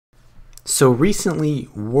So recently,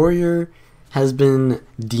 Warrior has been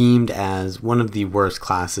deemed as one of the worst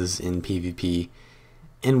classes in PvP.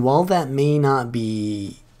 And while that may not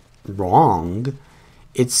be wrong,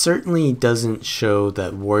 it certainly doesn't show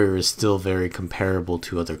that Warrior is still very comparable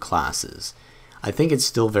to other classes. I think it's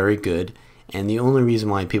still very good, and the only reason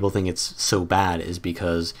why people think it's so bad is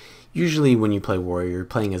because usually when you play Warrior, you're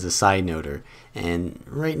playing as a side noder, and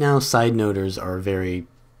right now side noders are very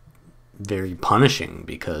punishing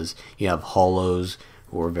because you have hollows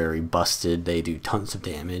who are very busted. They do tons of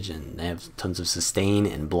damage and they have tons of sustain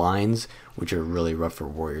and blinds, which are really rough for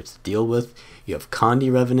warriors to deal with. You have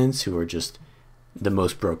Condi Revenants, who are just the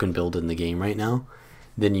most broken build in the game right now.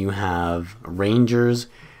 Then you have Rangers.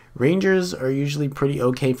 Rangers are usually pretty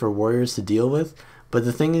okay for warriors to deal with, but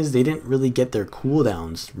the thing is they didn't really get their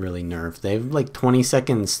cooldowns really nerfed. They have like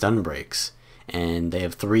 20-second stun breaks, and they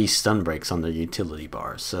have 3 stun breaks on their utility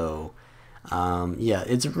bar. So yeah,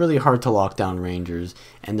 it's really hard to lock down Rangers,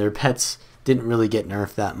 and their pets didn't really get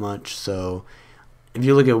nerfed that much. So if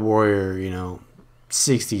you look at Warrior,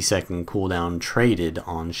 60-second cooldown traded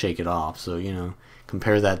on Shake It Off. So,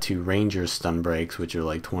 compare that to Ranger's stun breaks, which are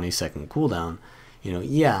like 20-second cooldown.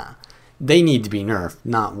 Yeah, they need to be nerfed,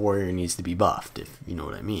 not Warrior needs to be buffed, if you know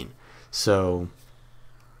what I mean. So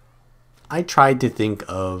I tried to think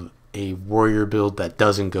of a Warrior build that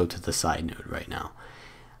doesn't go to the side node right now.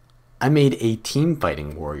 I made a team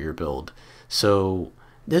fighting Warrior build. So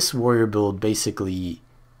this Warrior build basically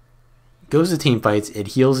goes to team fights, it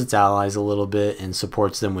heals its allies a little bit and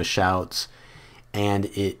supports them with shouts, and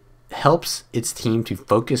it helps its team to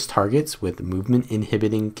focus targets with movement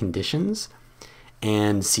inhibiting conditions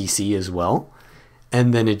and CC as well.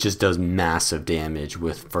 And then it just does massive damage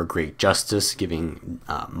for great justice, giving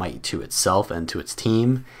might to itself and to its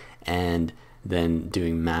team, and then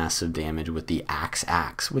doing massive damage with the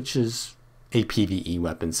axe, which is a PvE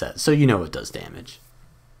weapon set, so it does damage.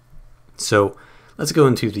 So let's go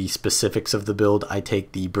into the specifics of the build. I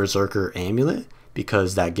take the Berserker Amulet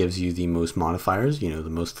because that gives you the most modifiers, the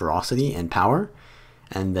most ferocity and power.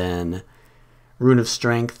 And then Rune of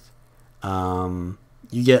Strength.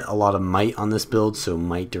 You get a lot of might on this build, so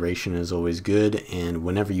might duration is always good. And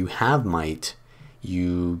whenever you have might,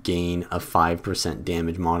 you gain a 5%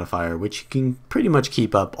 damage modifier, which you can pretty much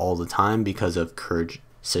keep up all the time because of Courage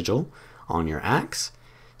Sigil on your axe.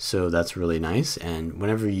 So that's really nice. And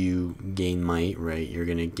whenever you gain might, right, you're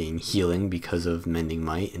going to gain healing because of Mending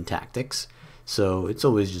Might and Tactics. So it's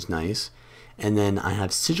always just nice. And then I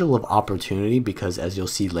have Sigil of Opportunity because, as you'll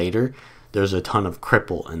see later, there's a ton of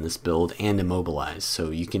cripple in this build and immobilized.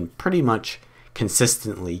 So you can pretty much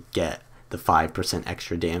consistently get the 5%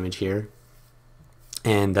 extra damage here.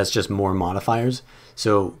 And that's just more modifiers.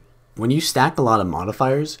 So when you stack a lot of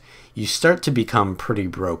modifiers, you start to become pretty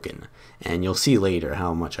broken. And you'll see later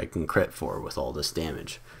how much I can crit for with all this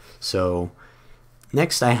damage. So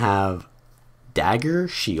next I have Dagger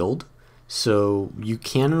Shield. So you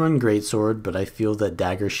can run Greatsword, but I feel that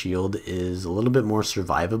Dagger Shield is a little bit more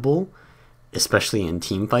survivable, especially in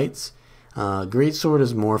team fights. Greatsword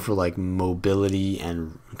is more for like mobility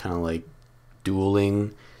and kind of like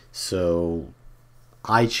dueling. So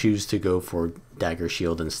I choose to go for Dagger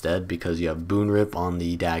Shield instead because you have Boon Rip on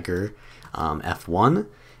the Dagger F1,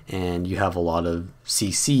 and you have a lot of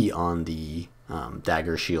CC on the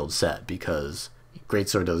Dagger Shield set because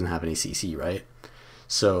Greatsword doesn't have any CC, right?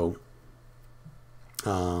 So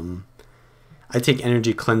I take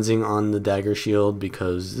Energy Cleansing on the Dagger Shield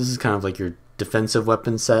because this is kind of like your defensive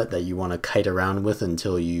weapon set that you want to kite around with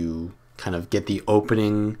until you kind of get the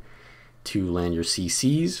opening to land your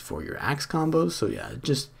CCs for your axe combos. So yeah,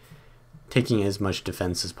 just taking as much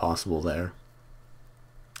defense as possible there.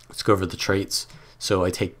 Let's go over the traits. So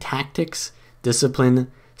I take Tactics,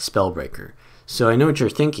 Discipline, Spellbreaker. So I know what you're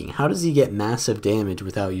thinking. How does he get massive damage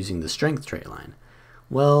without using the Strength trait line?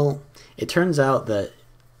 Well, it turns out that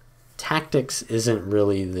Tactics isn't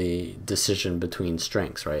really the decision between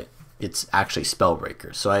strengths, right? It's actually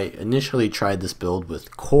Spellbreaker. So I initially tried this build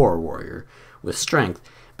with Core Warrior with Strength,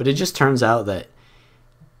 but it just turns out that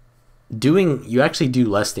you actually do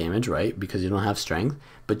less damage, right? Because you don't have Strength,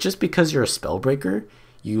 but just because you're a Spellbreaker,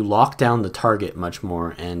 you lock down the target much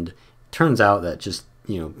more, and turns out that just,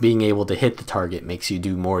 being able to hit the target makes you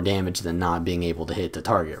do more damage than not being able to hit the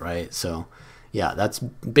target, right? So yeah, that's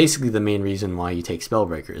basically the main reason why you take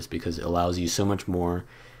Spellbreaker, is because it allows you so much more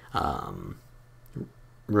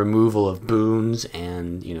removal of boons,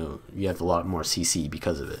 and you have a lot more CC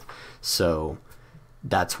because of it. So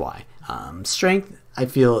that's why. Strength, I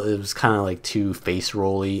feel it was kind of like too face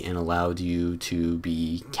rolly and allowed you to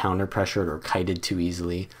be counter pressured or kited too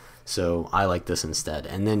easily. So I like this instead.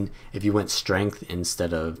 And then if you went strength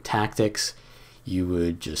instead of tactics, you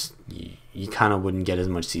would just, you kind of wouldn't get as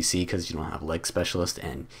much CC because you don't have leg specialist,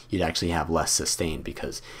 and you'd actually have less sustain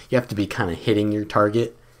because you have to be kind of hitting your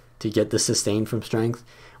target to get the sustain from strength,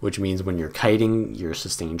 which means when you're kiting, your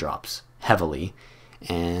sustain drops heavily,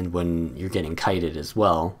 and when you're getting kited as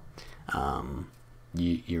well,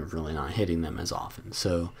 you're really not hitting them as often.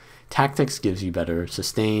 So tactics gives you better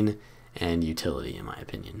sustain and utility, in my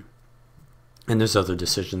opinion. And there's other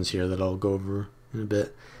decisions here that I'll go over in a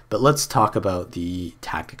bit. But let's talk about the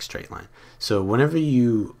tactics trait line. So whenever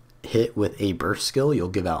you hit with a burst skill, you'll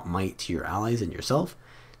give out might to your allies and yourself.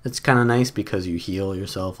 That's kind of nice because you heal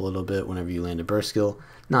yourself a little bit whenever you land a burst skill.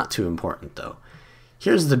 Not too important though.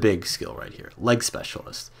 Here's the big skill right here, leg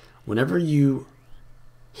specialist. Whenever you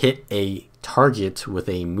hit a target with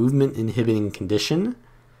a movement inhibiting condition,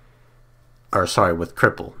 or sorry, with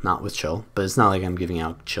cripple, not with chill, but it's not like I'm giving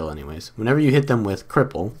out chill anyways. Whenever you hit them with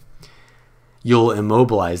cripple, you'll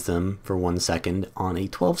immobilize them for 1 second on a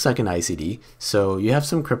 12-second ICD. So you have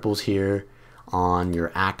some cripples here on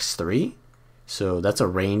your Axe 3. So that's a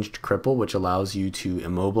ranged cripple, which allows you to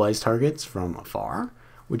immobilize targets from afar,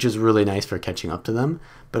 which is really nice for catching up to them.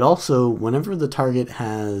 But also, whenever the target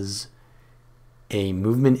has a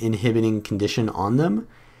movement inhibiting condition on them,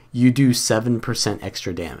 you do 7%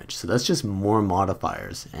 extra damage. So that's just more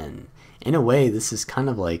modifiers. And in a way, this is kind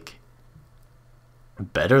of like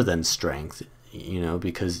better than strength, you know,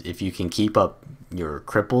 because if you can keep up your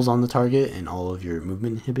cripples on the target and all of your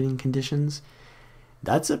movement inhibiting conditions,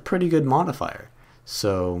 that's a pretty good modifier.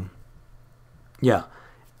 So yeah,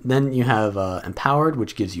 then you have empowered,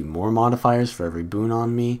 which gives you more modifiers for every boon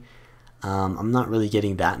on me. I'm not really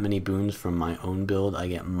getting that many boons from my own build. I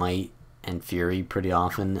get might and fury pretty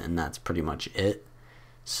often, and that's pretty much it.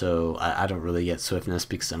 So I don't really get swiftness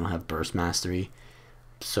because I don't have burst mastery.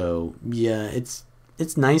 So yeah, it's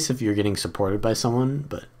nice if you're getting supported by someone,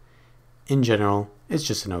 but in general, it's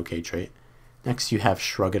just an okay trait. Next, you have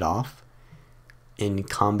Shrug It Off. In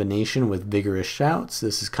combination with Vigorous Shouts,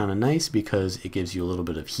 this is kind of nice because it gives you a little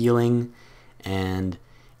bit of healing, and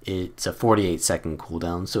it's a 48-second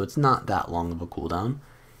cooldown, so it's not that long of a cooldown.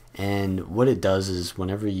 And what it does is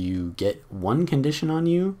whenever you get one condition on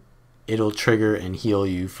you, it'll trigger and heal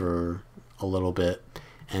you for a little bit,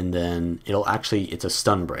 and then it'll actually, it's a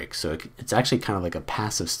stun break, so it's actually kind of like a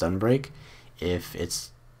passive stun break. If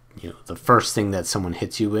it's, you know, the first thing that someone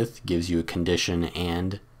hits you with gives you a condition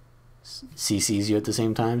and CCs you at the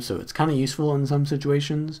same time, so it's kind of useful in some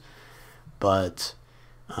situations. But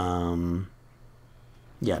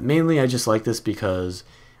yeah, mainly I just like this because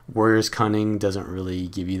Warrior's Cunning doesn't really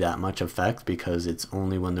give you that much effect because it's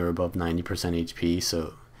only when they're above 90% HP,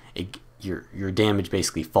 so your damage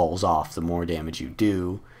basically falls off the more damage you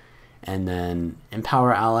do. And then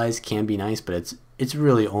Empower Allies can be nice, but it's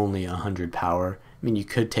really only 100 power. I mean, you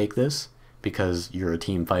could take this because you're a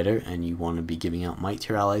team fighter and you want to be giving out might to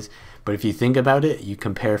your allies, but if you think about it, you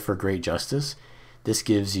compare for Great Justice, this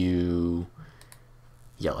gives you,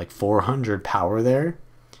 yeah, like 400 power there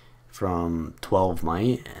from 12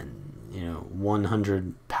 might, and you know,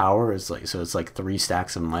 100 power is like, so it's like 3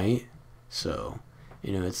 stacks of might. So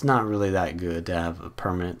you know, it's not really that good to have a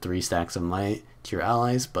permanent 3 stacks of might to your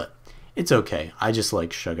allies, but it's okay. I just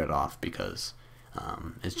like Shrug It Off because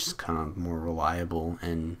it's just kind of more reliable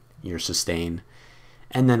in your sustain.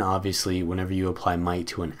 And then obviously whenever you apply might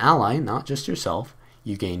to an ally, not just yourself,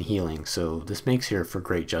 you gain healing. So this makes here for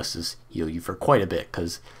Great Justice heal you for quite a bit,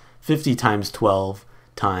 because 50 times 12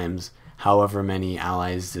 times however many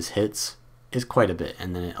allies this hits is quite a bit.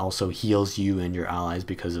 And then it also heals you and your allies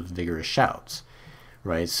because of Vigorous Shouts,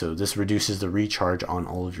 right? So this reduces the recharge on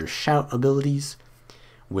all of your shout abilities,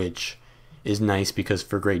 which is nice because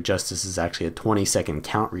for Great Justice is actually a 20-second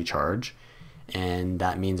count recharge, and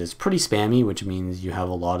that means it's pretty spammy, which means you have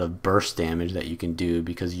a lot of burst damage that you can do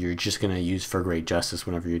because you're just going to use for Great Justice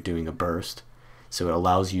whenever you're doing a burst. So it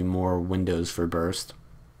allows you more windows for burst.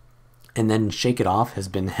 And then Shake It Off has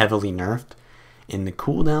been heavily nerfed in the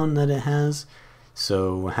cooldown that it has,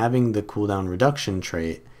 so having the cooldown reduction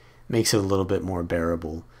trait makes it a little bit more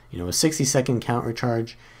bearable. You know, a 60-second count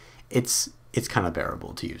recharge, it's kind of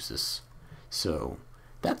bearable to use this. So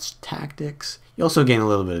that's tactics. You also gain a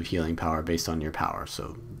little bit of healing power based on your power,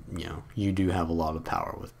 so you know, you do have a lot of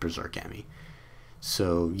power with Berserk Ammy.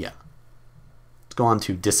 So yeah, let's go on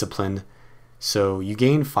to discipline. So you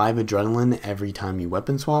gain 5 adrenaline every time you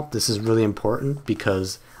weapon swap. This is really important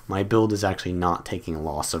because my build is actually not taking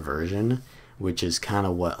loss aversion, which is kind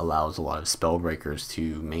of what allows a lot of Spellbreakers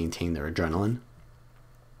to maintain their adrenaline.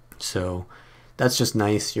 So that's just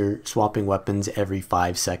nice. You're swapping weapons every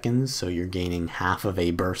 5 seconds, so you're gaining half of a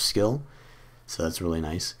burst skill. So that's really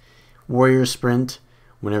nice. Warrior Sprint,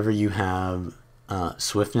 whenever you have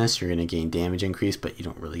swiftness, you're going to gain damage increase, but you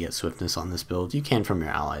don't really get swiftness on this build. You can from your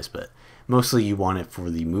allies, but mostly you want it for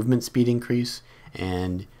the movement speed increase.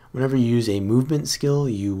 And whenever you use a movement skill,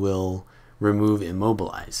 you will remove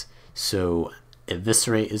immobilize. So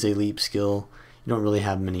eviscerate is a leap skill. You don't really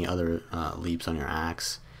have many other leaps on your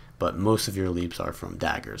axe, but most of your leaps are from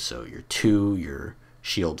daggers. So your 2, your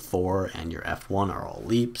shield 4, and your F1 are all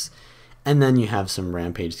leaps. And then you have some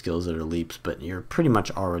rampage skills that are leaps, but you're pretty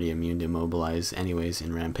much already immune to immobilize anyways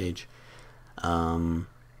in rampage.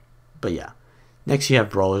 But yeah. Next you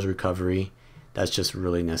have Brawler's Recovery. That's just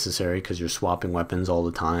really necessary because you're swapping weapons all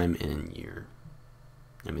the time, and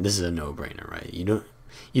this is a no-brainer, right? You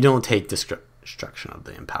don't take Destruction of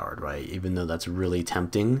the Empowered, right? Even though that's really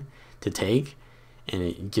tempting to take and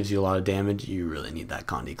it gives you a lot of damage, you really need that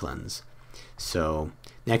Condi Cleanse. So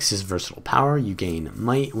next is Versatile Power. You gain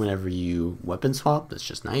Might whenever you weapon swap. That's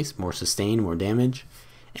just nice. More sustain, more damage.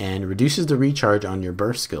 And reduces the recharge on your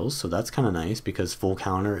burst skills. So that's kind of nice because full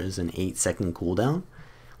counter is an 8-second cooldown.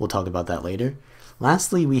 We'll talk about that later.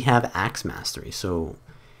 Lastly, we have Axe Mastery. So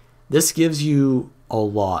this gives you a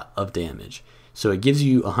lot of damage. So it gives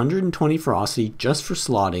you 120 ferocity just for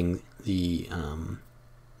slotting the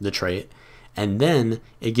trait. And then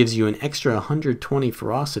it gives you an extra 120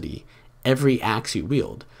 ferocity every axe you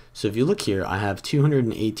wield. So if you look here, I have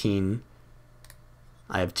 218,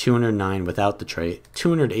 I have 209 without the trait,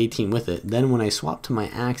 218 with it. Then when I swap to my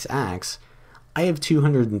axe, I have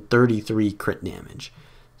 233 crit damage.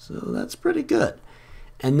 So that's pretty good.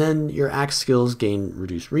 And then your axe skills gain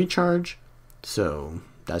reduced recharge. So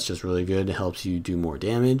that's just really good. It helps you do more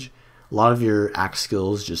damage. A lot of your axe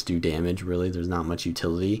skills just do damage, really. There's not much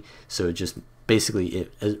utility. So it just basically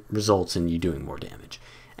it results in you doing more damage.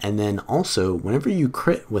 And then also, whenever you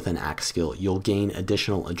crit with an axe skill, you'll gain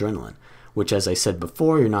additional adrenaline, which, as I said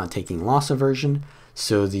before, you're not taking loss aversion,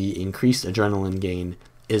 so the increased adrenaline gain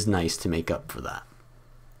is nice to make up for that.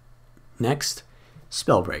 Next,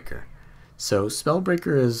 Spellbreaker. So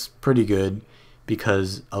Spellbreaker is pretty good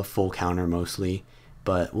because of full counter mostly,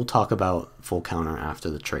 but we'll talk about full counter after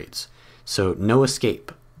the traits. So no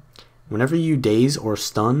escape. Whenever you daze or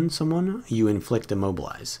stun someone, you inflict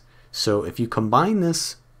immobilize. So if you combine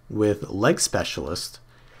this with Leg Specialist,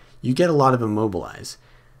 you get a lot of immobilize.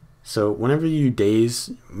 So whenever you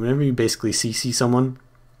basically CC someone,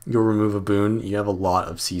 you'll remove a boon. You have a lot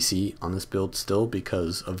of CC on this build still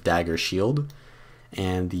because of Dagger Shield,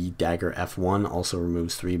 and the Dagger F1 also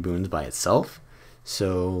removes 3 boons by itself.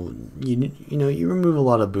 So you remove a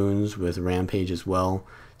lot of boons with Rampage as well.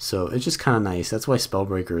 So it's just kind of nice. That's why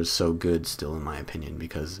Spellbreaker is so good still, in my opinion,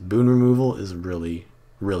 because boon removal is really,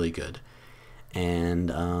 really good.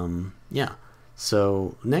 And yeah,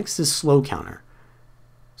 so next is Slow Counter.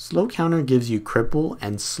 Slow Counter gives you cripple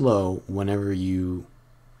and slow whenever you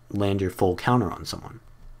land your full counter on someone.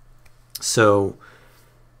 So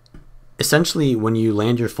essentially, when you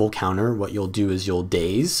land your full counter, what you'll do is you'll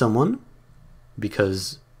daze someone,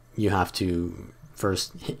 because you have to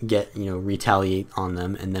first retaliate on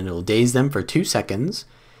them, and then it'll daze them for 2 seconds.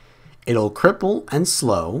 It'll cripple and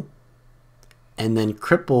slow, and then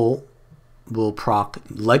cripple will proc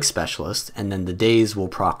Leg Specialist, and then the daze will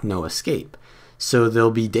proc no escape. So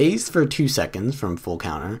they'll be dazed for 2 seconds from full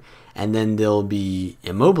counter, and then they'll be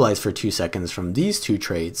immobilized for 2 seconds from these 2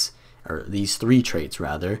 traits, or these 3 traits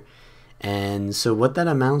rather. And so what that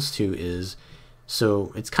amounts to is,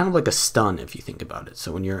 so it's kind of like a stun if you think about it.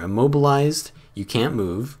 So when you're immobilized, you can't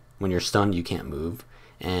move. When you're stunned, you can't move.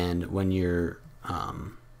 And when you're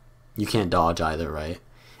you can't dodge either, right?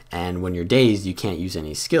 And when you're dazed, you can't use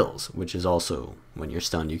any skills, which is also, when you're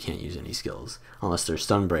stunned, you can't use any skills unless they're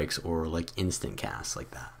stun breaks or like instant casts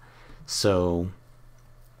like that. So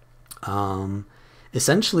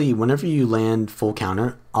essentially, whenever you land full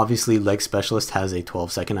counter, obviously Leg Specialist has a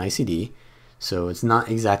 12-second ICD, so it's not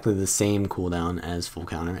exactly the same cooldown as full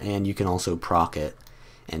counter, and you can also proc it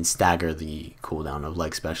and stagger the cooldown of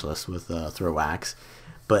Leg Specialist with Throw Axe.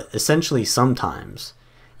 But essentially, sometimes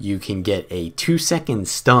you can get a 2-second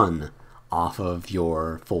stun off of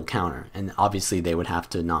your full counter, and obviously they would have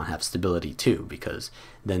to not have stability too, because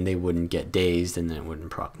then they wouldn't get dazed and then it wouldn't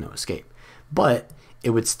proc no escape. But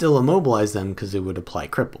it would still immobilize them because it would apply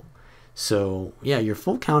cripple. So yeah, your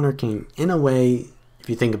full counter can, in a way, if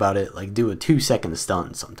you think about it, like do a 2-second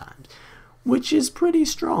stun sometimes, which is pretty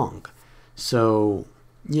strong. So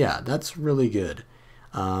yeah, that's really good.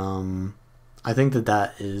 I think that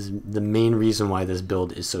that is the main reason why this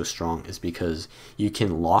build is so strong, is because you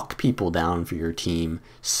can lock people down for your team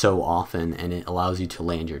so often, and it allows you to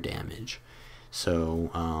land your damage.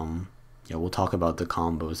 So yeah, we'll talk about the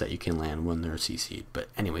combos that you can land when they're CC'd. But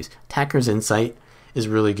anyways, Attacker's Insight is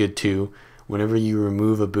really good too. Whenever you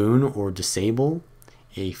remove a boon or disable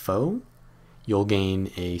a foe, you'll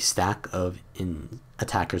gain a stack of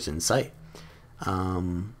Attacker's Insight.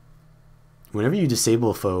 Whenever you disable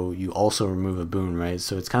a foe, you also remove a boon, right?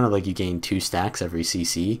 So it's kind of like you gain 2 stacks every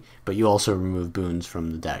CC, but you also remove boons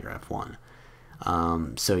from the Dagger F1.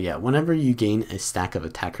 So yeah, whenever you gain a stack of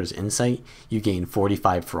Attacker's Insight, you gain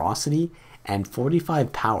 45 Ferocity and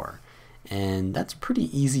 45 Power. And that's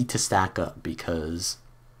pretty easy to stack up because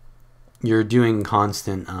you're doing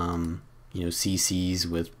constant CCs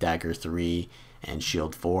with Dagger 3 and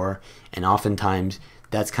Shield 4, and oftentimes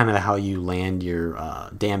that's kind of how you land your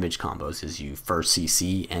damage combos, is you first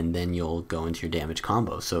CC and then you'll go into your damage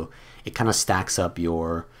combo. So it kind of stacks up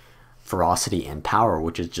your ferocity and power,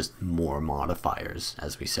 which is just more modifiers.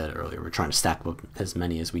 As we said earlier, we're trying to stack up as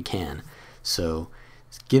many as we can. So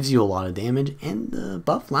it gives you a lot of damage, and the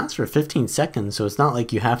buff lasts for 15 seconds, so it's not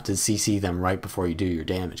like you have to CC them right before you do your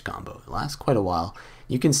damage combo. It lasts quite a while.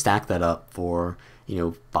 You can stack that up for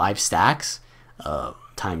 5 stacks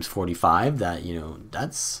times 45. That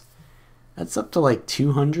that's up to like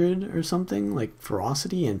 200 or something, like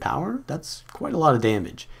ferocity and power. That's quite a lot of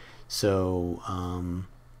damage. So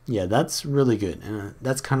yeah, that's really good, and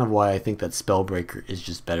that's kind of why I think that Spellbreaker is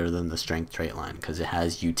just better than the strength trait line, because it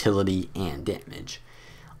has utility and damage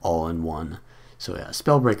all in one. So yeah,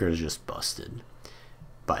 Spellbreaker is just busted,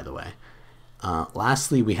 by the way.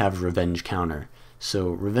 Lastly, we have Revenge Counter. So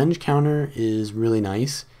Revenge Counter is really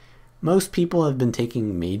nice. Most people have been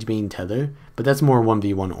taking Magebane Tether, but that's more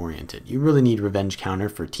 1v1 oriented. You really need Revenge Counter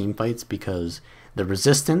for team fights because the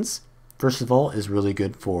resistance, first of all, is really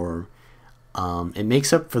good for... it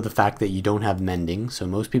makes up for the fact that you don't have Mending. So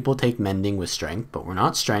most people take Mending with Strength, but we're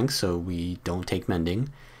not Strength, so we don't take Mending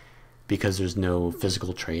because there's no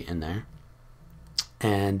physical trait in there.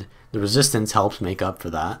 And the resistance helps make up for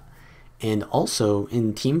that. And also,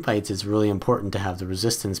 in team fights, it's really important to have the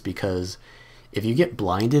resistance, because if you get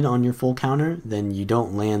blinded on your full counter, then you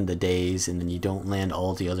don't land the daze, and then you don't land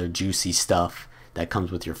all the other juicy stuff that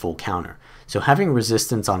comes with your full counter. So having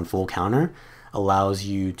resistance on full counter allows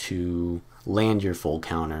you to land your full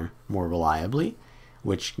counter more reliably,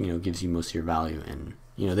 which gives you most of your value. And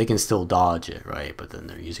they can still dodge it, right? But then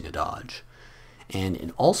they're using a dodge.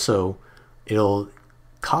 And it'll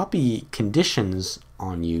copy conditions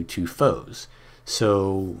on you to foes.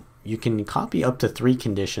 So you can copy up to 3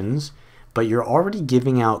 conditions, but you're already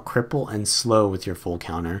giving out Cripple and Slow with your full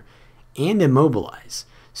counter, and Immobilize.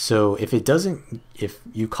 So if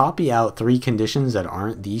you copy out 3 conditions that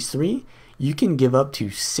aren't these 3, you can give up to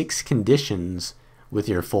 6 conditions with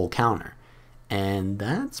your full counter. And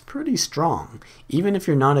that's pretty strong. Even if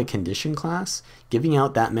you're not a condition class, giving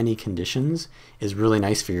out that many conditions is really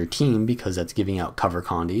nice for your team, because that's giving out cover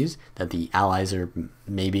condies that the allies are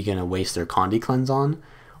maybe going to waste their condi cleanse on,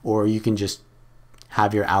 or you can just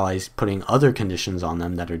have your allies putting other conditions on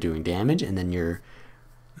them that are doing damage, and then you're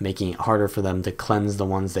making it harder for them to cleanse the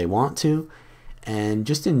ones they want to. And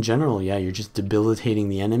just in general, yeah, you're just debilitating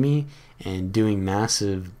the enemy and doing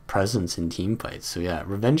massive presence in team fights. So yeah,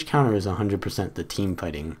 Revenge Counter is 100% the team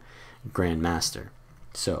fighting Grandmaster.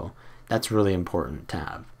 So that's really important to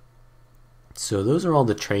have. So those are all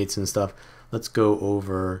the traits and stuff. Let's go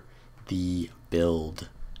over the build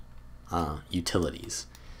utilities.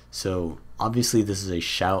 So obviously this is a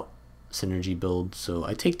shout synergy build, so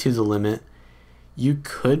I take To the Limit. You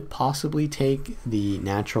could possibly take the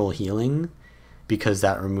natural healing, because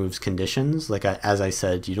that removes conditions. Like as I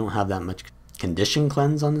said, you don't have that much condition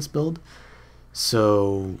cleanse on this build,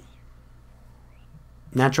 so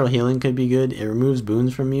natural healing could be good. It removes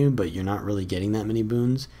boons from you, but you're not really getting that many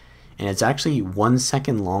boons, and it's actually 1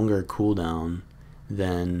 second longer cooldown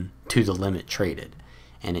than To the Limit traded,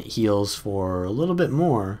 and it heals for a little bit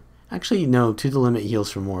more. Actually, no, To the Limit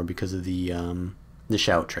heals for more because of the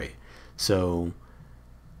shout trait. So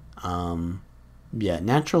yeah,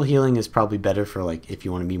 natural healing is probably better for like if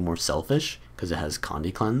you want to be more selfish, because it has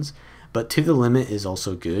Condi Cleanse. But To the Limit is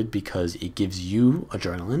also good because it gives you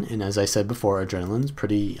adrenaline, and as I said before, adrenaline's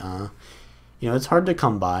pretty it's hard to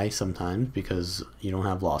come by sometimes because you don't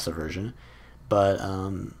have loss aversion. But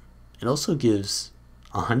it also gives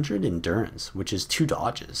 100 endurance, which is 2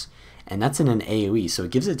 dodges, and that's in an AoE, so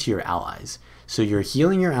it gives it to your allies. So you're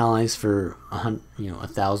healing your allies for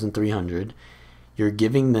 1,300. You're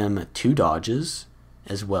giving them 2 dodges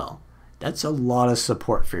as well. That's a lot of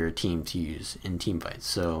support for your team to use in team fights.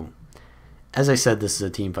 So As I said, this is a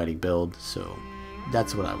team fighting build, so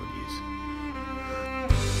that's what I would use.